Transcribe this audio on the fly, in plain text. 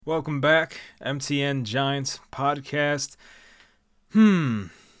Welcome back, MTN Giants podcast.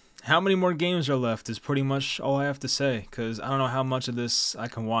 How many more games are left is pretty much all I have to say, because I don't know how much of this I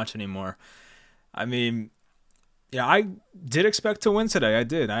can watch anymore. I mean, yeah, I did expect to win today. I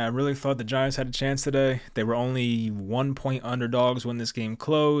did. I really thought the Giants had a chance today. They were only 1-point underdogs when this game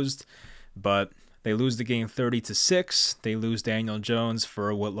closed, but they lose the game 30-6. They lose Daniel Jones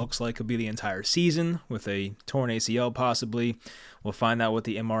for what looks like could be the entire season with a torn ACL possibly. We'll find out what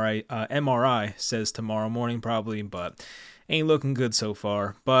the MRI says tomorrow morning probably, but ain't looking good so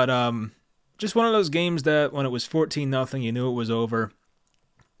far. But just one of those games that when it was 14-0, you knew it was over.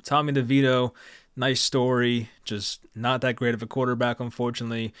 Tommy DeVito, nice story, just not that great of a quarterback,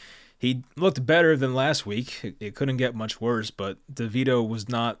 unfortunately. He looked better than last week. It couldn't get much worse, but DeVito was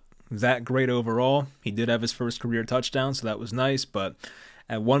not that great overall. He did have his first career touchdown, so that was nice, but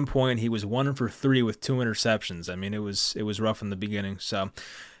at one point he was 1 for 3 with 2 interceptions. I mean, it was rough in the beginning. So,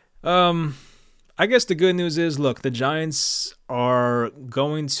 I guess the good news is, look, the Giants are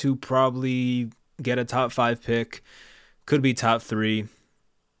going to probably get a top 5 pick. Could be top 3.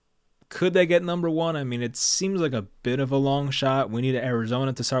 Could they get number 1? I mean, it seems like a bit of a long shot. We need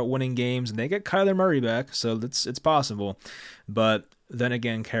Arizona to start winning games, and they get Kyler Murray back, so it's possible. But then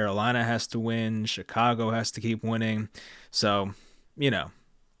again, Carolina has to win. Chicago has to keep winning. So,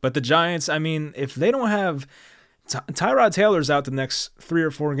 But the Giants, I mean, if they don't have Tyrod Taylor's out the next 3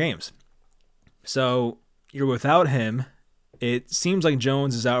 or 4 games. So you're without him. It seems like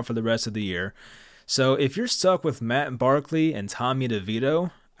Jones is out for the rest of the year. So if you're stuck with Matt Barkley and Tommy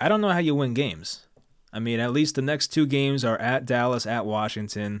DeVito, I don't know how you win games. I mean, at least the next 2 games are at Dallas, at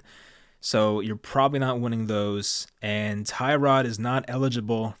Washington. So you're probably not winning those. And Tyrod is not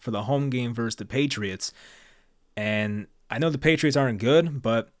eligible for the home game versus the Patriots. And I know the Patriots aren't good,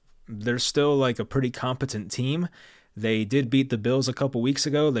 but they're still like a pretty competent team. They did beat the Bills a couple weeks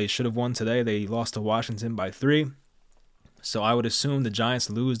ago. They should have won today. They lost to Washington by 3. So I would assume the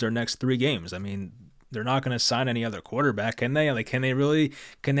Giants lose their next 3 games. I mean, they're not going to sign any other quarterback, can they? Like, can they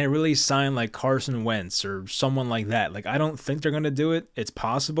really sign like Carson Wentz or someone like that? Like, I don't think they're going to do it. It's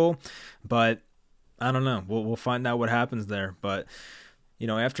possible, but I don't know. We'll find out what happens there. But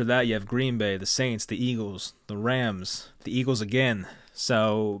after that, you have Green Bay, the Saints, the Eagles, the Rams, the Eagles again.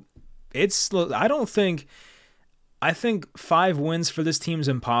 So I think 5 wins for this team is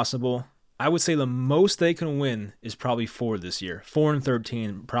impossible. I would say the most they can win is probably 4 this year.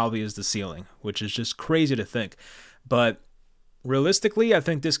 4-13 probably is the ceiling, which is just crazy to think. But realistically, I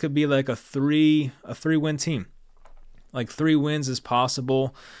think this could be like a 3-win team. Like 3 wins is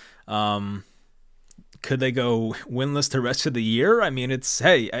possible. Could they go winless the rest of the year? I mean, it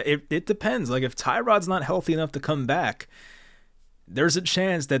depends. Like if Tyrod's not healthy enough to come back, there's a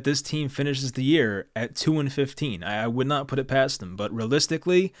chance that this team finishes the year at 2-15. I would not put it past them. But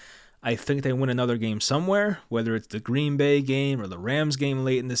realistically, I think they win another game somewhere, whether it's the Green Bay game or the Rams game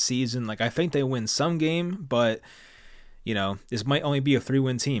late in the season. Like I think they win some game, but this might only be a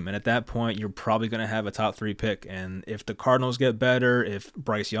 3-win team. And at that point, you're probably going to have a top 3 pick. And if the Cardinals get better, if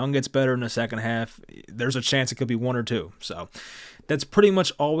Bryce Young gets better in the second half, there's a chance it could be 1 or 2. So that's pretty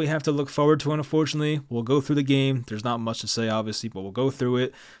much all we have to look forward to, unfortunately. We'll go through the game. There's not much to say, obviously, but we'll go through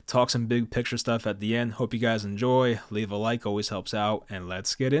it, talk some big picture stuff at the end. Hope you guys enjoy. Leave a like, always helps out, and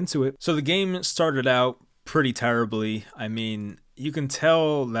let's get into it. So the game started out pretty terribly. I mean, you can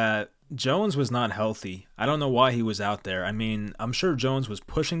tell that Jones was not healthy. I don't know why he was out there. I mean, I'm sure Jones was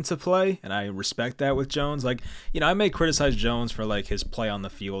pushing to play, and I respect that with Jones. Like, I may criticize Jones for like his play on the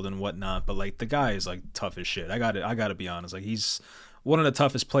field and whatnot, but like the guy is like tough as shit. I gotta be honest. Like he's one of the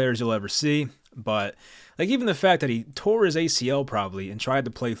toughest players you'll ever see. But like even the fact that he tore his ACL probably and tried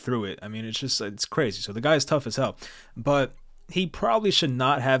to play through it. I mean, it's crazy. So the guy's tough as hell. But he probably should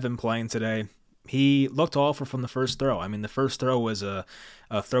not have been playing today. He looked awful from the first throw. I mean, the first throw was a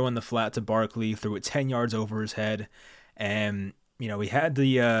throw in the flat to Barkley, threw it 10 yards over his head, and he had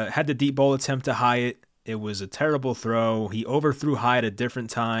the deep ball attempt to Hyatt. It was a terrible throw. He overthrew Hyatt a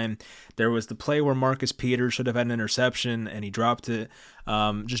different time. There was the play where Marcus Peters should have had an interception, and he dropped it.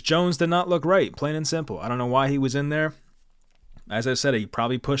 Just Jones did not look right, plain and simple. I don't know why he was in there. As I said, he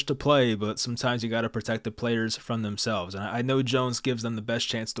probably pushed to play, but sometimes you got to protect the players from themselves. And I know Jones gives them the best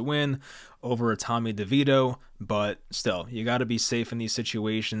chance to win over a Tommy DeVito, but still, you got to be safe in these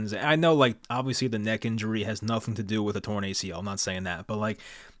situations. I know, like, obviously the neck injury has nothing to do with a torn ACL. I'm not saying that, but, like,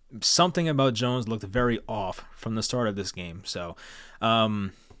 something about Jones looked very off from the start of this game. So,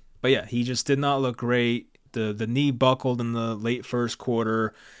 but yeah, he just did not look great. The knee buckled in the late first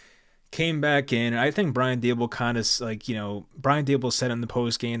quarter. came back in. I think Brian Dable kind of Brian Dable said in the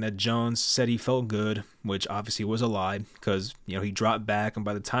post game that Jones said he felt good, which obviously was a lie because, he dropped back, and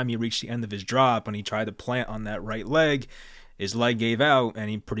by the time he reached the end of his drop and he tried to plant on that right leg, his leg gave out and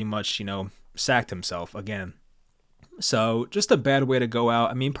he pretty much, sacked himself again. So just a bad way to go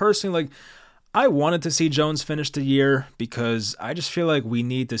out. I mean, personally, I wanted to see Jones finish the year because I just feel like we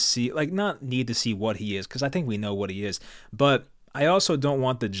need to see, not need to see what he is, because I think we know what he is, but I also don't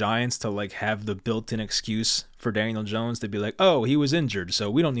want the Giants to have the built-in excuse for Daniel Jones to be like, oh, he was injured,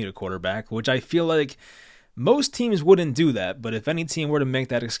 so we don't need a quarterback, which I feel like most teams wouldn't do that, but if any team were to make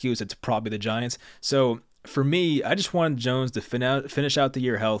that excuse, it's probably the Giants. So for me, I just wanted Jones to finish out the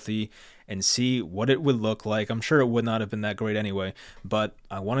year healthy and see what it would look like. I'm sure it would not have been that great anyway, but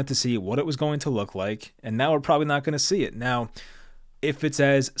I wanted to see what it was going to look like, and now we're probably not going to see it. Now, if it's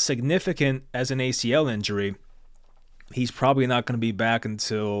as significant as an ACL injury, he's probably not going to be back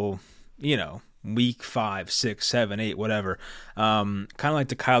until, week 5, 6, 7, 8, whatever. Kind of like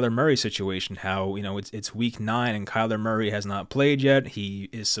the Kyler Murray situation, how, it's week 9 and Kyler Murray has not played yet. He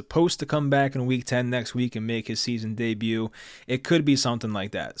is supposed to come back in week 10 next week and make his season debut. It could be something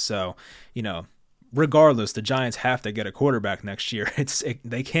like that. So, regardless, the Giants have to get a quarterback next year.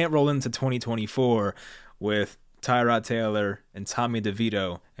 They can't roll into 2024 with Tyrod Taylor and Tommy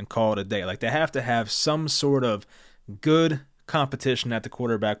DeVito and call it a day. They have to have some sort of good competition at the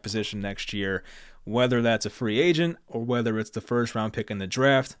quarterback position next year, whether that's a free agent or whether it's the first round pick in the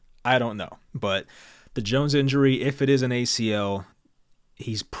draft. I don't know. But the Jones injury, if it is an ACL,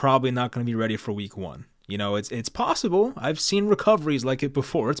 he's probably not going to be ready for week 1. It's possible. I've seen recoveries like it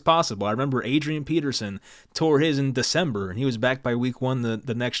before. It's possible. I remember Adrian Peterson tore his in December, and he was back by week 1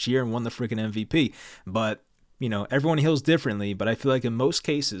 the next year and won the freaking MVP. But everyone heals differently, but I feel like in most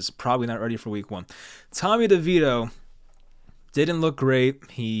cases, probably not ready for week 1. Tommy DeVito didn't look great.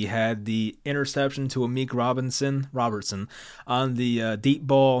 He had the interception to Amik Robertson on the deep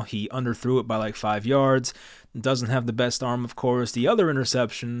ball. He underthrew it by 5 yards. Doesn't have the best arm, of course. The other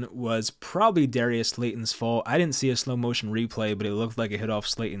interception was probably Darius Slayton's fault. I didn't see a slow motion replay, but it looked like it hit off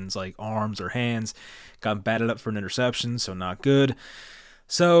Slayton's arms or hands. Got batted up for an interception, so not good.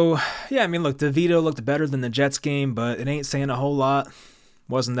 So, yeah, look, DeVito looked better than the Jets game, but it ain't saying a whole lot.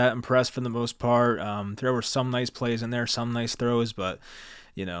 Wasn't that impressed for the most part. There were some nice plays in there, some nice throws, but,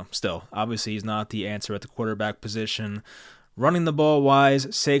 still, obviously he's not the answer at the quarterback position. Running the ball wise,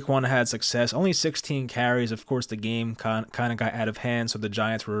 Saquon had success. Only 16 carries. Of course, the game kind of got out of hand, so the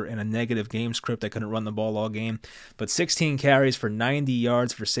Giants were in a negative game script. They couldn't run the ball all game. But 16 carries for 90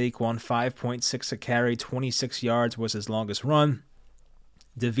 yards for Saquon, 5.6 a carry, 26 yards was his longest run.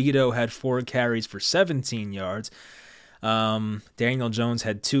 DeVito had 4 carries for 17 yards. Daniel Jones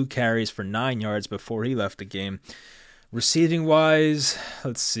had 2 carries for 9 yards before he left the game. Receiving wise,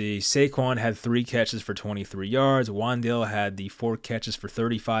 let's see. Saquon had 3 catches for 23 yards. Wan'Dale had the 4 catches for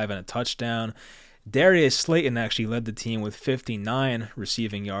 35 and a touchdown. Darius Slayton actually led the team with 59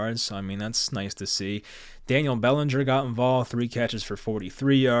 receiving yards. So, that's nice to see. Daniel Bellinger got involved, 3 catches for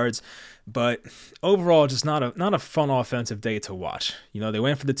 43 yards. But overall, just not a fun offensive day to watch. They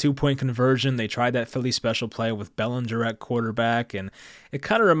went for the 2-point conversion. They tried that Philly special play with Bellinger at quarterback, and it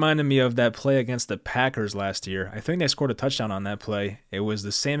kind of reminded me of that play against the Packers last year. I think they scored a touchdown on that play. It was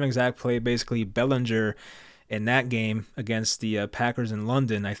the same exact play, basically. Bellinger in that game against the Packers in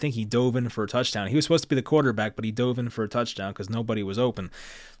London, I think he dove in for a touchdown. He was supposed to be the quarterback, but he dove in for a touchdown because nobody was open.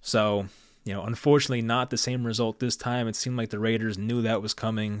 So, unfortunately not the same result this time. It seemed like the Raiders knew that was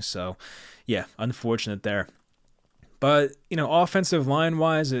coming. So, yeah, unfortunate there. But, offensive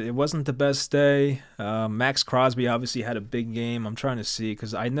line-wise, it wasn't the best day. Max Crosby obviously had a big game. I'm trying to see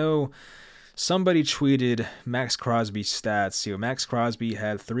because I know somebody tweeted Max Crosby's stats. Max Crosby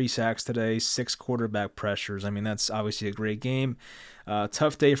had 3 sacks today, 6 quarterback pressures. That's obviously a great game.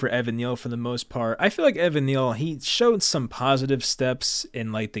 Tough day for Evan Neal for the most part. I feel like Evan Neal, he showed some positive steps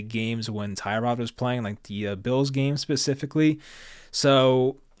in the games when Tyrod was playing, like the Bills game specifically.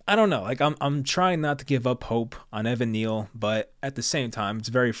 So I don't know. I'm trying not to give up hope on Evan Neal, but at the same time, it's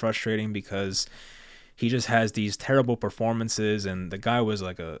very frustrating because he just has these terrible performances, and the guy was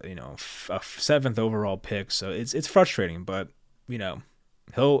a 7th overall pick. So it's frustrating, but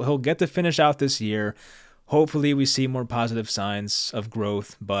he'll get to finish out this year. Hopefully we see more positive signs of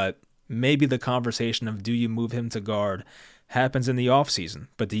growth, but maybe the conversation of do you move him to guard happens in the offseason,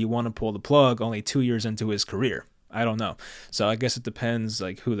 but do you want to pull the plug only 2 years into his career? I don't know. So I guess it depends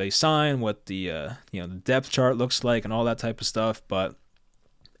who they sign, what the the depth chart looks like and all that type of stuff, but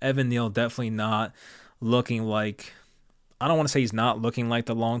Evan Neal definitely not looking like, I don't want to say he's not looking like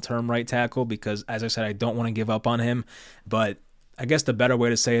the long-term right tackle because, as I said, I don't want to give up on him, but I guess the better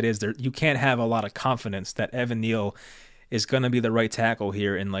way to say it is you can't have a lot of confidence that Evan Neal is going to be the right tackle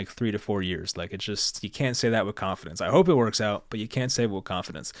here in like 3 to 4 years. Like, it's just, you can't say that with confidence. I hope it works out, but you can't say it with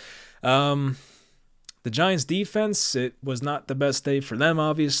confidence. The Giants defense, it was not the best day for them,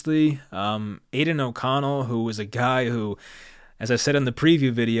 obviously. Aiden O'Connell, who was a guy who, as I said in the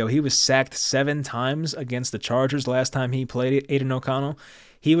preview video, he was sacked 7 times against the Chargers last time he played. Aiden O'Connell,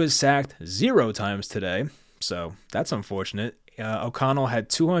 he was sacked 0 times today, so that's unfortunate. O'Connell had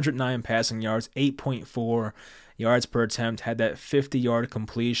 209 passing yards, 8.4 yards per attempt, had that 50-yard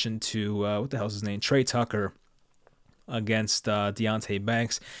completion to, what the hell's his name, Trey Tucker against Deonte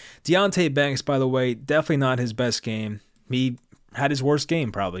Banks. Deonte Banks, by the way, definitely not his best game. He had his worst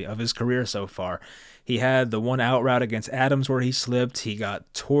game, probably, of his career so far. He had the one out route against Adams where he slipped. He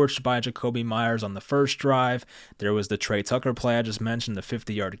got torched by Jakobi Meyers on the first drive. There was the Trey Tucker play I just mentioned, the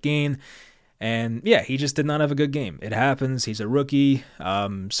 50-yard gain. And yeah, he just did not have a good game. It happens. He's a rookie.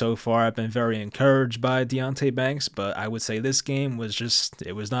 So far, I've been very encouraged by Deonte Banks, but I would say this game was just,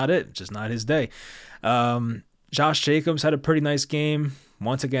 it was not it. Just not his day. Josh Jacobs had a pretty nice game.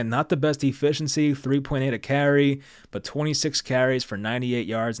 Once again, not the best efficiency, 3.8 a carry, but 26 carries for 98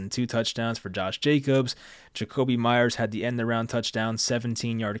 yards and 2 touchdowns for Josh Jacobs. Jakobi Meyers had the end-around touchdown,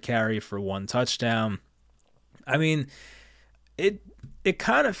 17-yard carry for 1 touchdown. I mean, it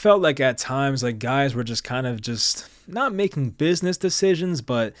kind of felt like at times like guys were just kind of just not making business decisions,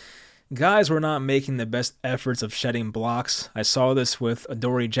 but guys were not making the best efforts of shedding blocks. I saw this with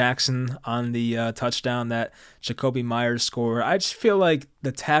Adoree Jackson on the touchdown that Jakobi Meyers scored. I just feel like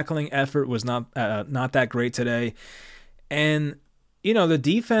the tackling effort was not that great today. And you know, the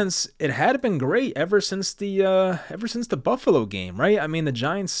defense, it had been great ever since the Buffalo game, right? I mean, the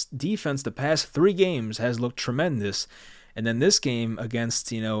Giants defense the past 3 games has looked tremendous. And then this game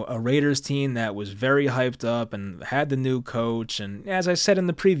against, you know, a Raiders team that was very hyped up and had the new coach. And as I said in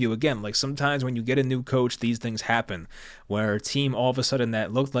the preview, again, like sometimes when you get a new coach, these things happen where a team all of a sudden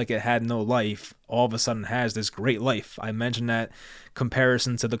that looked like it had no life, all of a sudden has this great life. I mentioned that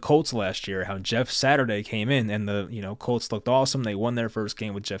comparison to the Colts last year, how Jeff Saturday came in and the, you know, Colts looked awesome. They won their first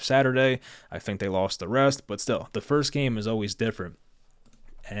game with Jeff Saturday. I think they lost the rest, but still, the first game is always different.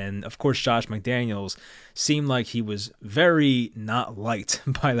 And, of course, Josh McDaniels seemed like he was very not liked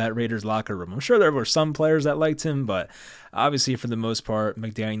by that Raiders locker room. I'm sure there were some players that liked him, but obviously, for the most part,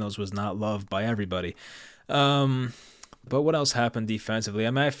 McDaniels was not loved by everybody. But what else happened defensively? I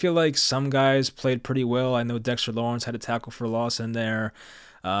mean, I feel like some guys played pretty well. I know Dexter Lawrence had a tackle for loss in there.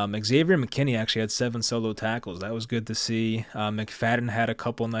 Xavier McKinney actually had 7 solo tackles. That was good to see. McFadden had a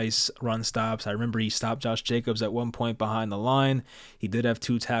couple nice run stops. I remember he stopped Josh Jacobs at one point behind the line. He did have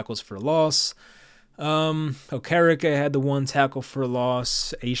 2 tackles for loss. Okereke had the 1 tackle for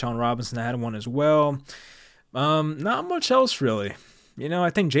loss. A'Shawn Robinson had 1 as well. Not much else really. You know,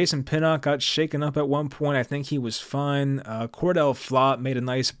 I think Jason Pinnock got shaken up at one point. I think he was fine. Cordell Flott made a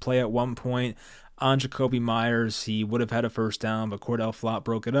nice play at one point on Jakobi Meyers. He would have had a first down, but Cordell Flott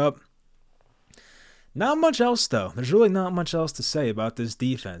broke it up. Not much else, though. There's really not much else to say about this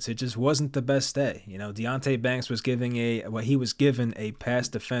defense. It just wasn't the best day. You know, Deonte Banks was given a pass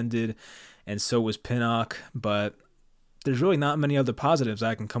defended, and so was Pinnock, but there's really not many other positives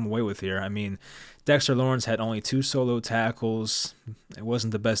I can come away with here. I mean, Dexter Lawrence had only 2 solo tackles. It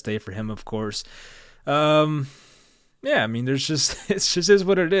wasn't the best day for him, of course. Yeah, I mean, it's just is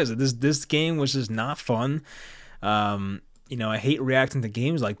what it is. This game was just not fun. You know, I hate reacting to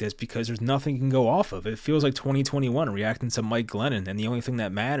games like this because there's nothing you can go off of. It feels like 2021 reacting to Mike Glennon, and the only thing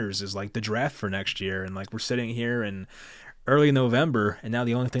that matters is like the draft for next year. And like we're sitting here in early November, and now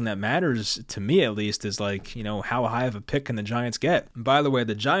the only thing that matters to me at least is like, you know, how high of a pick can the Giants get? And by the way,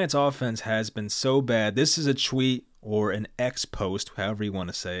 the Giants offense has been so bad. This is a tweet or an X post, however you want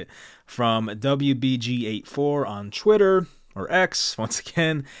to say it, from WBG84 on Twitter, or X, once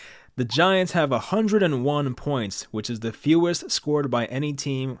again. The Giants have 101 points, which is the fewest scored by any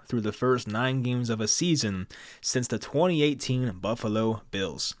team through the first 9 games of a season since the 2018 Buffalo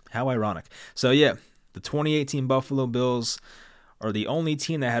Bills. How ironic. So yeah, the 2018 Buffalo Bills are the only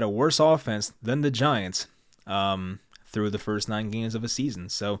team that had a worse offense than the Giants through the first 9 games of a season.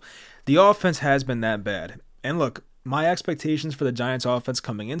 So the offense has been that bad. And look, my expectations for the Giants offense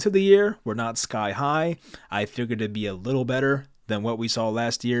coming into the year were not sky high. I figured it'd be a little better than what we saw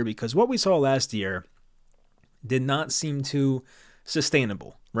last year, because what we saw last year did not seem too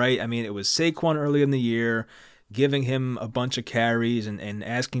sustainable, right? I mean, it was Saquon early in the year, giving him a bunch of carries and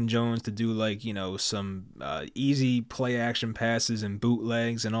asking Jones to do like, you know, some easy play action passes and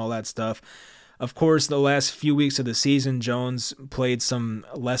bootlegs and all that stuff. Of course, the last few weeks of the season, Jones played some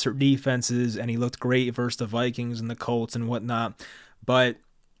lesser defenses, and he looked great versus the Vikings and the Colts and whatnot. But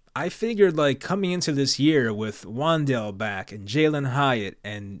I figured, like, coming into this year with Wan'Dale back and Jalen Hyatt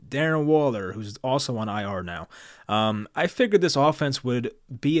and Darren Waller, who's also on IR now, I figured this offense would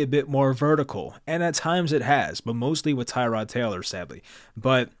be a bit more vertical. And at times it has, but mostly with Tyrod Taylor, sadly.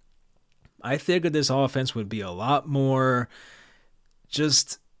 But I figured this offense would be a lot more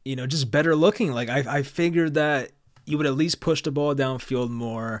just better looking. Like, I figured that you would at least push the ball downfield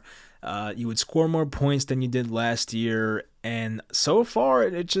more. You would score more points than you did last year, and so far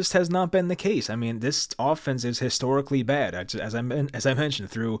it just has not been the case. I mean, this offense is historically bad. As I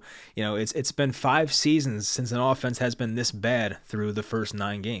mentioned, through it's been 5 seasons since an offense has been this bad through the first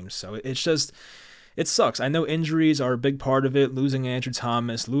 9 games. So it sucks. I know injuries are a big part of it. Losing Andrew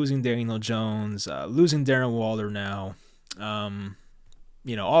Thomas, losing Daniel Jones, losing Darren Waller now.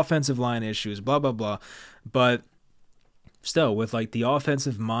 Offensive line issues, blah blah blah, but still, with like the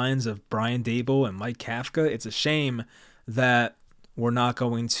offensive minds of Brian Daboll and Mike Kafka, it's a shame that we're not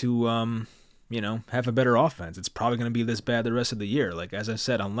going to, have a better offense. It's probably going to be this bad the rest of the year. Like, as I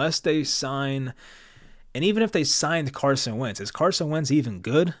said, unless they sign, and even if they signed Carson Wentz, is Carson Wentz even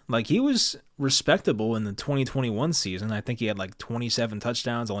good? Like, he was respectable in the 2021 season. I think he had like 27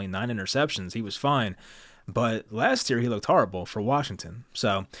 touchdowns, only 9 interceptions. He was fine. But last year he looked horrible for Washington.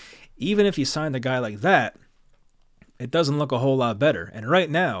 So even if you signed a guy like that, it doesn't look a whole lot better. And right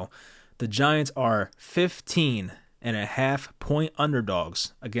now, the Giants are 15.5-point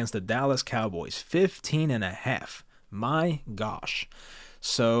underdogs against the Dallas Cowboys. 15.5. My gosh.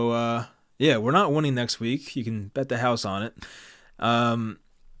 So, we're not winning next week. You can bet the house on it. I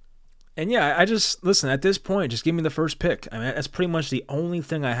just, listen, at this point, just give me the first pick. I mean, that's pretty much the only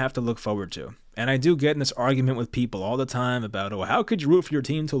thing I have to look forward to. And I do get in this argument with people all the time about, how could you root for your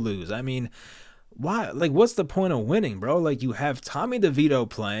team to lose? I mean, why? Like, what's the point of winning, bro? Like, you have Tommy DeVito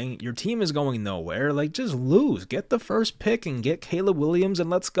playing. Your team is going nowhere. Like, just lose. Get the first pick and get Caleb Williams and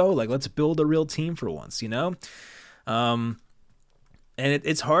let's go. Like, let's build a real team for once, And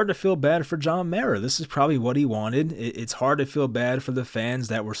it's hard to feel bad for John Mara. This is probably what he wanted. It's hard to feel bad for the fans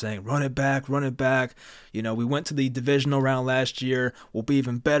that were saying, run it back, run it back. We went to the divisional round last year. We'll be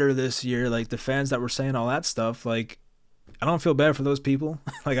even better this year. Like, the fans that were saying all that stuff, like, I don't feel bad for those people.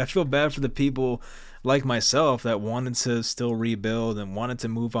 Like, I feel bad for the people like myself that wanted to still rebuild and wanted to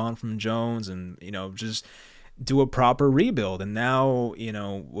move on from Jones and, just do a proper rebuild. And now,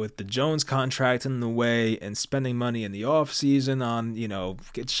 with the Jones contract in the way and spending money in the offseason on,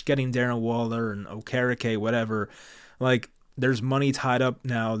 getting Darren Waller and Okereke, whatever, like, there's money tied up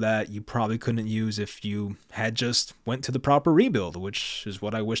now that you probably couldn't use if you had just went to the proper rebuild, which is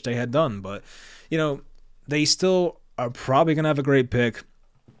what I wish they had done. But, they still are probably going to have a great pick.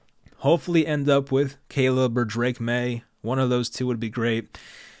 Hopefully end up with Caleb or Drake May. One of those two would be great.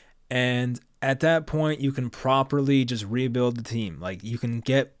 And at that point, you can properly just rebuild the team. Like, you can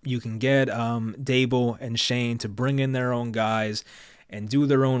get Daboll and Shane to bring in their own guys and do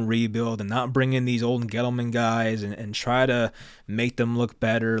their own rebuild and not bring in these old Gettleman guys and try to make them look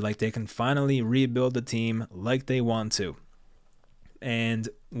better. Like, they can finally rebuild the team like they want to. And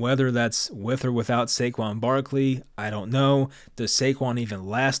whether that's with or without Saquon Barkley, I don't know. Does Saquon even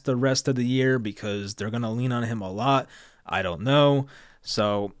last the rest of the year because they're going to lean on him a lot? I don't know.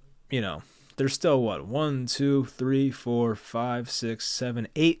 So, there's still 1, 2, 3, 4, 5, 6, 7,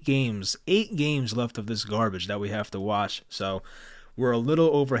 8 games. 8 games left of this garbage that we have to watch. So we're a little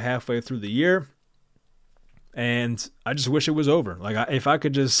over halfway through the year. And I just wish it was over. Like, if I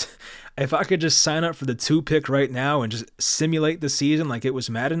could just sign up for the 2 pick right now and just simulate the season like it was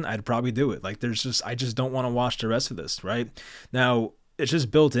Madden, I'd probably do it. Like, I just don't want to watch the rest of this, right? Now, it's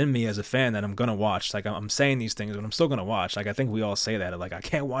just built in me as a fan that I'm going to watch. Like, I'm saying these things, but I'm still going to watch. Like, I think we all say that. Like, I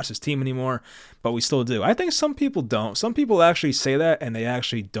can't watch this team anymore, but we still do. I think some people don't. Some people actually say that, and they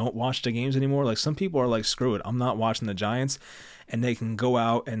actually don't watch the games anymore. Like, some people are like, screw it, I'm not watching the Giants. And they can go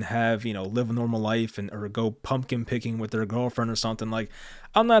out and have, live a normal life or go pumpkin picking with their girlfriend or something. Like,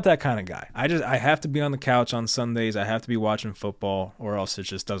 I'm not that kind of guy. I have to be on the couch on Sundays. I have to be watching football or else it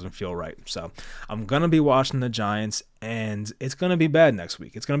just doesn't feel right. So I'm going to be watching the Giants, and it's going to be bad next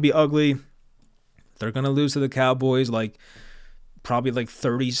week. It's going to be ugly. They're going to lose to the Cowboys probably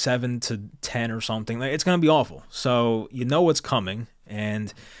 37-10 or something. Like, it's going to be awful. So what's coming,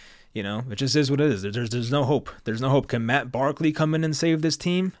 and it just is what it is. There's no hope. There's no hope. Can Matt Barkley come in and save this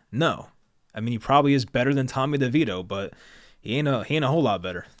team? No. I mean, he probably is better than Tommy DeVito, but he ain't a whole lot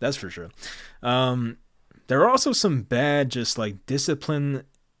better. That's for sure. There are also some bad, just discipline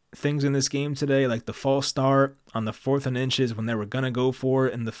things in this game today, like the false start on the 4th and inches when they were going to go for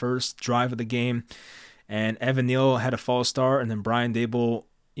it in the first drive of the game. And Evan Neal had a false start, and then Brian Daboll,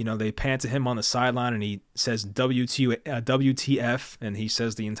 they pan to him on the sideline, and he says WTF, and he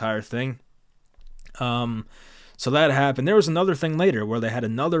says the entire thing. So that happened. There was another thing later where they had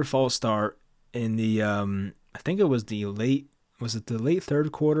another false start in the, I think it was the late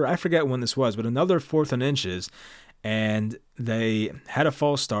third quarter? I forget when this was, but another 4th and inches, and they had a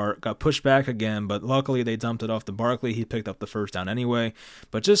false start, got pushed back again, but luckily they dumped it off to Barkley. He picked up the first down anyway.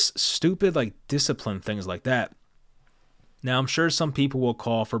 But just stupid, discipline things like that. Now, I'm sure some people will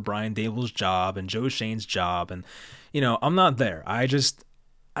call for Brian Daboll's job and Joe Schoen's job, and, I'm not there. I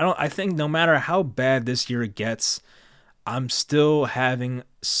think no matter how bad this year gets, I'm still having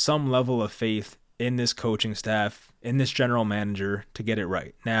some level of faith in this coaching staff, in this general manager to get it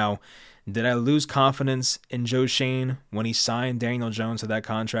right. Now, did I lose confidence in Joe Schoen when he signed Daniel Jones to that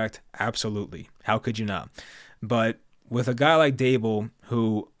contract? Absolutely. How could you not? But with a guy like Daboll,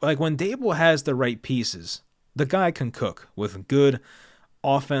 who, when Daboll has the right pieces, the guy can cook with good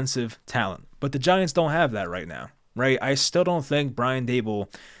offensive talent. But the Giants don't have that right now, right? I still don't think Brian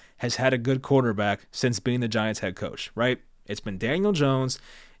Daboll has had a good quarterback since being the Giants head coach, right? It's been Daniel Jones.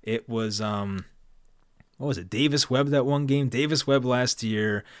 It was, what was it, Davis Webb that one game, Davis Webb last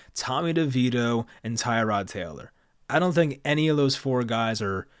year, Tommy DeVito, and Tyrod Taylor. I don't think any of those 4 guys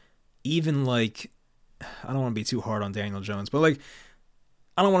are even I don't want to be too hard on Daniel Jones, but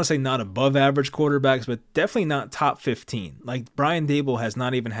I don't want to say not above average quarterbacks, but definitely not top 15. Brian Daboll has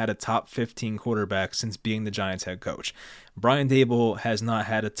not even had a top 15 quarterback since being the Giants head coach. Brian Daboll has not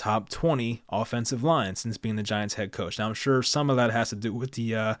had a top 20 offensive line since being the Giants head coach. Now, I'm sure some of that has to do with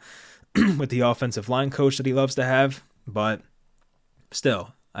the with the offensive line coach that he loves to have, but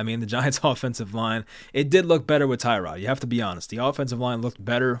still, the Giants' offensive line, it did look better with Tyrod. You have to be honest. The offensive line looked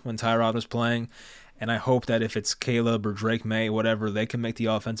better when Tyrod was playing, and I hope that if it's Caleb or Drake May, whatever, they can make the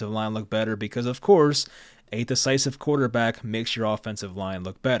offensive line look better because, of course, a decisive quarterback makes your offensive line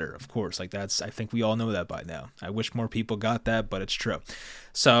look better. Of course, I think we all know that by now. I wish more people got that, but it's true.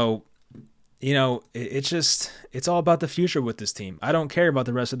 So, it's all about the future with this team. I don't care about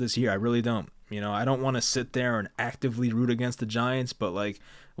the rest of this year. I really don't. I don't want to sit there and actively root against the Giants, but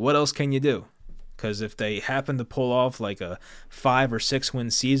what else can you do? Because if they happen to pull off a 5 or 6 win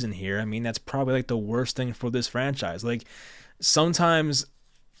season here, that's probably the worst thing for this franchise. Sometimes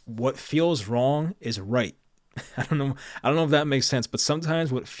what feels wrong is right. I don't know if that makes sense, but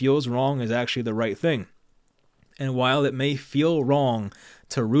sometimes what feels wrong is actually the right thing. And while it may feel wrong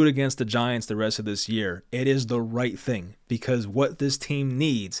to root against the Giants the rest of this year, it is the right thing because what this team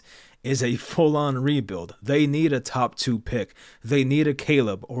needs is a full-on rebuild. They need a top 2 pick. They need a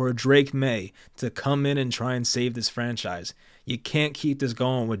Caleb or a Drake May to come in and try and save this franchise. You can't keep this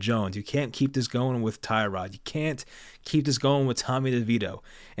going with Jones. You can't keep this going with Tyrod. You can't keep this going with Tommy DeVito.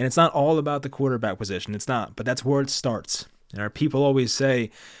 And it's not all about the quarterback position. It's not, but that's where it starts. And our people always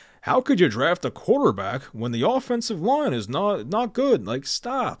say, how could you draft a quarterback when the offensive line is not good?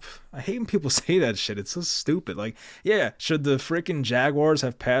 Stop. I hate when people say that shit. It's so stupid. Should the freaking Jaguars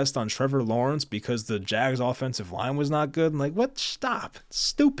have passed on Trevor Lawrence because the Jags offensive line was not good? What? Stop. It's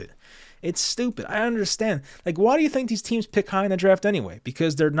stupid. It's stupid. I understand. Why do you think these teams pick high in the draft anyway?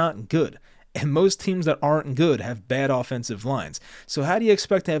 Because they're not good. And most teams that aren't good have bad offensive lines. So how do you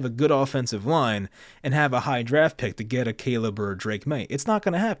expect to have a good offensive line and have a high draft pick to get a Caleb or a Drake May? It's not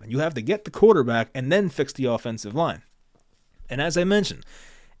going to happen. You have to get the quarterback and then fix the offensive line. And as I mentioned,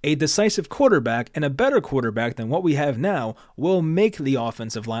 a decisive quarterback and a better quarterback than what we have now will make the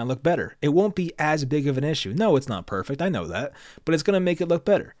offensive line look better. It won't be as big of an issue. No, it's not perfect. I know that. But it's going to make it look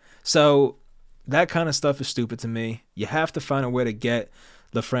better. So that kind of stuff is stupid to me. You have to find a way to get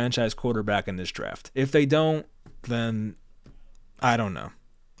the franchise quarterback in this draft. If they don't, then I don't know.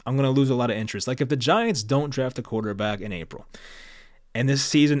 I'm going to lose a lot of interest. If the Giants don't draft a quarterback in April and this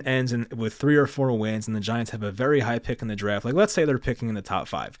season ends with 3 or 4 wins and the Giants have a very high pick in the draft, let's say they're picking in the top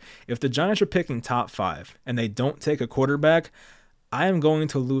 5. If the Giants are picking top 5 and they don't take a quarterback, I am going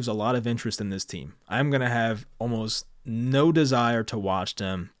to lose a lot of interest in this team. I'm going to have almost no desire to watch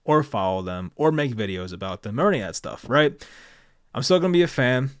them or follow them or make videos about them or any of that stuff, right? I'm still going to be a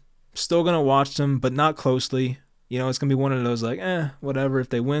fan, still going to watch them, but not closely. It's going to be one of those whatever. If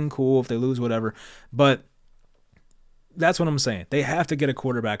they win, cool. If they lose, whatever. But that's what I'm saying. They have to get a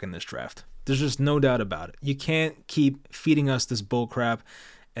quarterback in this draft. There's just no doubt about it. You can't keep feeding us this bull crap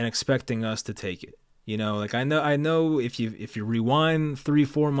and expecting us to take it. I know if you rewind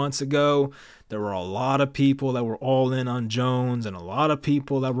 3-4 months ago, there were a lot of people that were all in on Jones and a lot of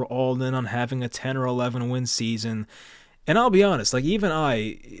people that were all in on having a 10 or 11 win season. And I'll be honest, like even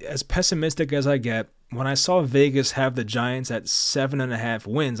I, as pessimistic as I get, when I saw Vegas have the Giants at 7.5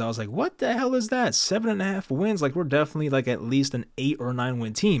 wins, I was like, what the hell is that? 7.5 wins? Like we're definitely like at least an 8 or 9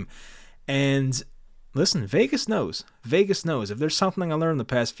 win team. And listen, Vegas knows. Vegas knows. If there's something I learned in the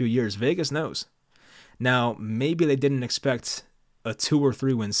past few years, Vegas knows. Now, maybe they didn't expect a 2 or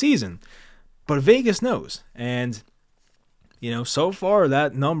 3 win season, but Vegas knows. And, so far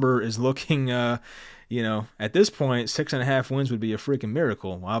that number is looking, at this point, 6.5 wins would be a freaking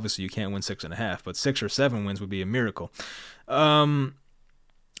miracle. Well, obviously you can't win 6.5, but 6 or 7 wins would be a miracle. But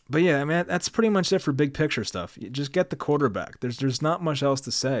yeah, I mean, that's pretty much it for big picture stuff. You just get the quarterback. There's not much else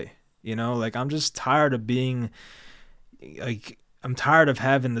to say. Like I'm just tired of being like, I'm tired of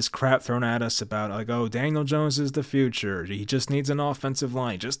having this crap thrown at us about like, oh, Daniel Jones is the future. He just needs an offensive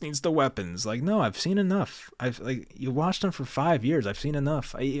line. He just needs the weapons. Like, no, I've seen enough. You watched him for 5 years. I've seen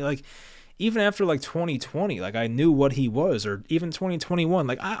enough. Even after like 2020, like I knew what he was, or even 2021.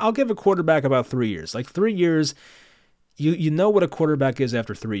 Like I'll give a quarterback about 3 years. Like 3 years, you know what a quarterback is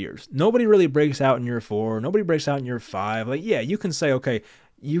after 3 years. Nobody really breaks out in year 4. Nobody breaks out in year 5. Like, yeah, you can say, okay,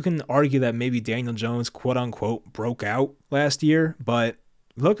 you can argue that maybe Daniel Jones, quote unquote, broke out last year, but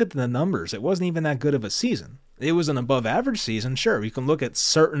look at the numbers. It wasn't even that good of a season. It was an above average season. Sure, you can look at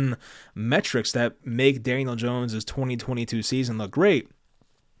certain metrics that make Daniel Jones' 2022 season look great.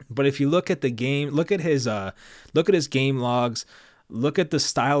 But if you look at the game, look at his game logs, look at the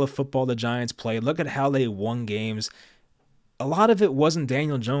style of football the Giants played, look at how they won games. A lot of it wasn't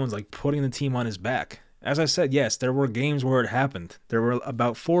Daniel Jones like putting the team on his back. As I said, yes, there were games where it happened. There were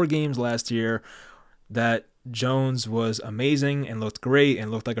about 4 games last year that Jones was amazing and looked great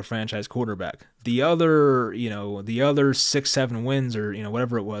and looked like a franchise quarterback. The other 6-7 wins or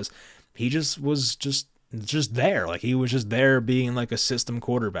whatever it was, he just was just there. Like he was just there being like a system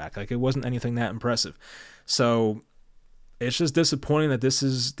quarterback. Like it wasn't anything that impressive. So it's just disappointing that this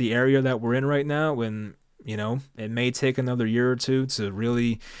is the area that we're in right now when, it may take another year or two to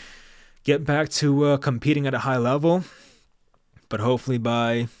really get back to competing at a high level, but hopefully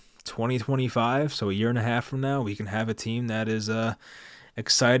by 2025, so a year and a half from now, we can have a team that is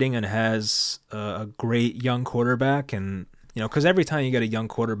exciting and has a great young quarterback. And because every time you get a young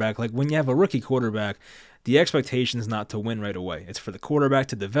quarterback, like when you have a rookie quarterback, the expectation is not to win right away. It's for the quarterback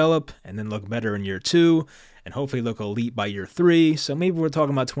to develop and then look better in year 2 and hopefully look elite by year 3. So maybe we're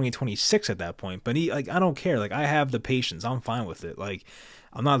talking about 2026 at that point. But I don't care. Like I have the patience. I'm fine with it. Like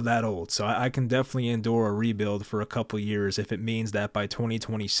I'm not that old, so I can definitely endure a rebuild for a couple years if it means that by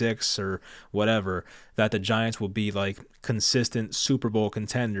 2026 or whatever, that the Giants will be like consistent Super Bowl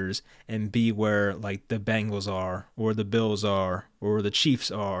contenders and be where like the Bengals are or the Bills are or the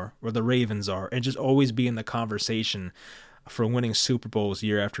Chiefs are or the Ravens are, and just always be in the conversation for winning Super Bowls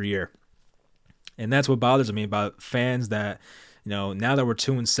year after year. And that's what bothers me about fans that, now that we're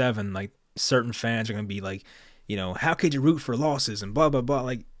 2-7, like certain fans are going to be like, how could you root for losses and blah, blah, blah.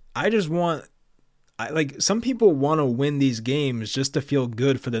 Like, some people want to win these games just to feel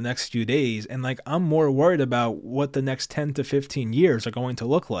good for the next few days. And like, I'm more worried about what the next 10 to 15 years are going to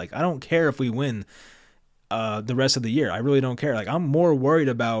look like. I don't care if we win the rest of the year. I really don't care. Like, I'm more worried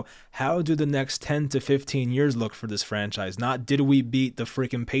about how do the next 10 to 15 years look for this franchise, not did we beat the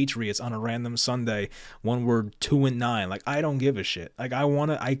freaking Patriots on a random Sunday when we're 2-9. Like, I don't give a shit. Like,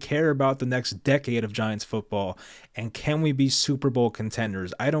 I care about the next decade of Giants football, and can we be Super Bowl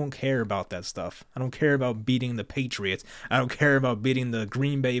contenders? I don't care about that stuff. I don't care about beating the Patriots. I don't care about beating the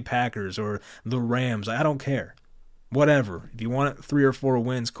Green Bay Packers or the Rams. I don't care. Whatever. If you want 3 or 4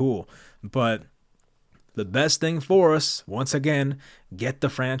 wins, cool. But the best thing for us, once again, get the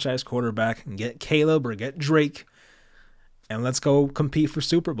franchise quarterback, get Caleb or get Drake, and let's go compete for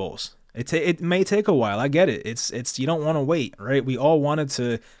Super Bowls. It may take a while. I get it. It's you don't want to wait, right? We all wanted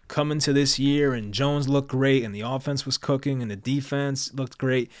to come into this year and Jones looked great and the offense was cooking and the defense looked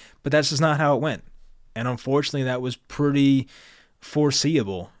great, but that's just not how it went. And unfortunately, that was pretty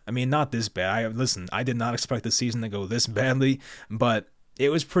foreseeable. I mean, not this bad. I did not expect the season to go this badly, but it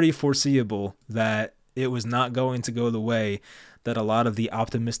was pretty foreseeable that it was not going to go the way that a lot of the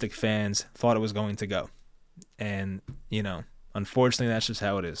optimistic fans thought it was going to go. And, unfortunately, that's just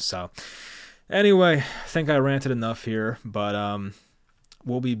how it is. So, anyway, I think I ranted enough here, but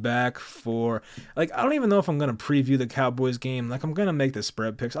we'll be back for, I don't even know if I'm going to preview the Cowboys game. I'm going to make the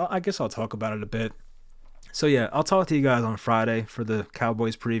spread picks. I guess I'll talk about it a bit. So, yeah, I'll talk to you guys on Friday for the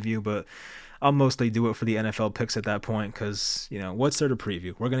Cowboys preview, but I'll mostly do it for the NFL picks at that point because, you know, what's there to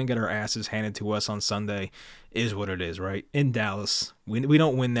preview? We're going to get our asses handed to us on Sunday, is what it is, right? In Dallas. We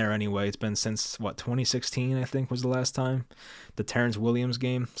don't win there anyway. It's been since, 2016, I think, was the last time, the Terrence Williams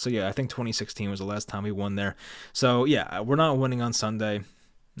game. So, yeah, I think 2016 was the last time we won there. So, yeah, we're not winning on Sunday.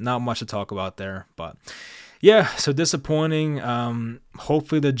 Not much to talk about there, but yeah, so disappointing.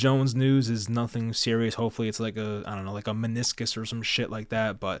 Hopefully the Jones news is nothing serious. Hopefully it's like a meniscus or some shit like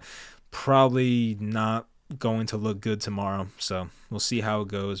that, but probably not going to look good tomorrow. So we'll see how it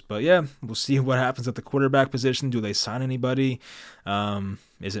goes. But yeah, we'll see what happens at the quarterback position. Do they sign anybody?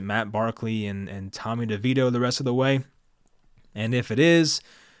 Is it Matt Barkley and Tommy DeVito the rest of the way? And if it is,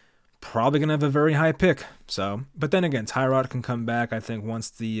 probably going to have a very high pick. So, but then again, Tyrod can come back, I think,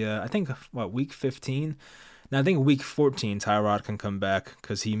 once week 15? Now, I think week 14, Tyrod can come back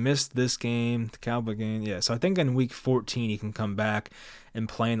because he missed this game, the Cowboy game. Yeah, so I think in week 14, he can come back and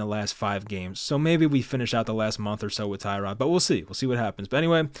play in the last 5 games. So maybe we finish out the last month or so with Tyrod, but we'll see. We'll see what happens. But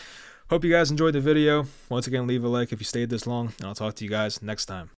anyway, hope you guys enjoyed the video. Once again, leave a like if you stayed this long, and I'll talk to you guys next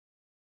time.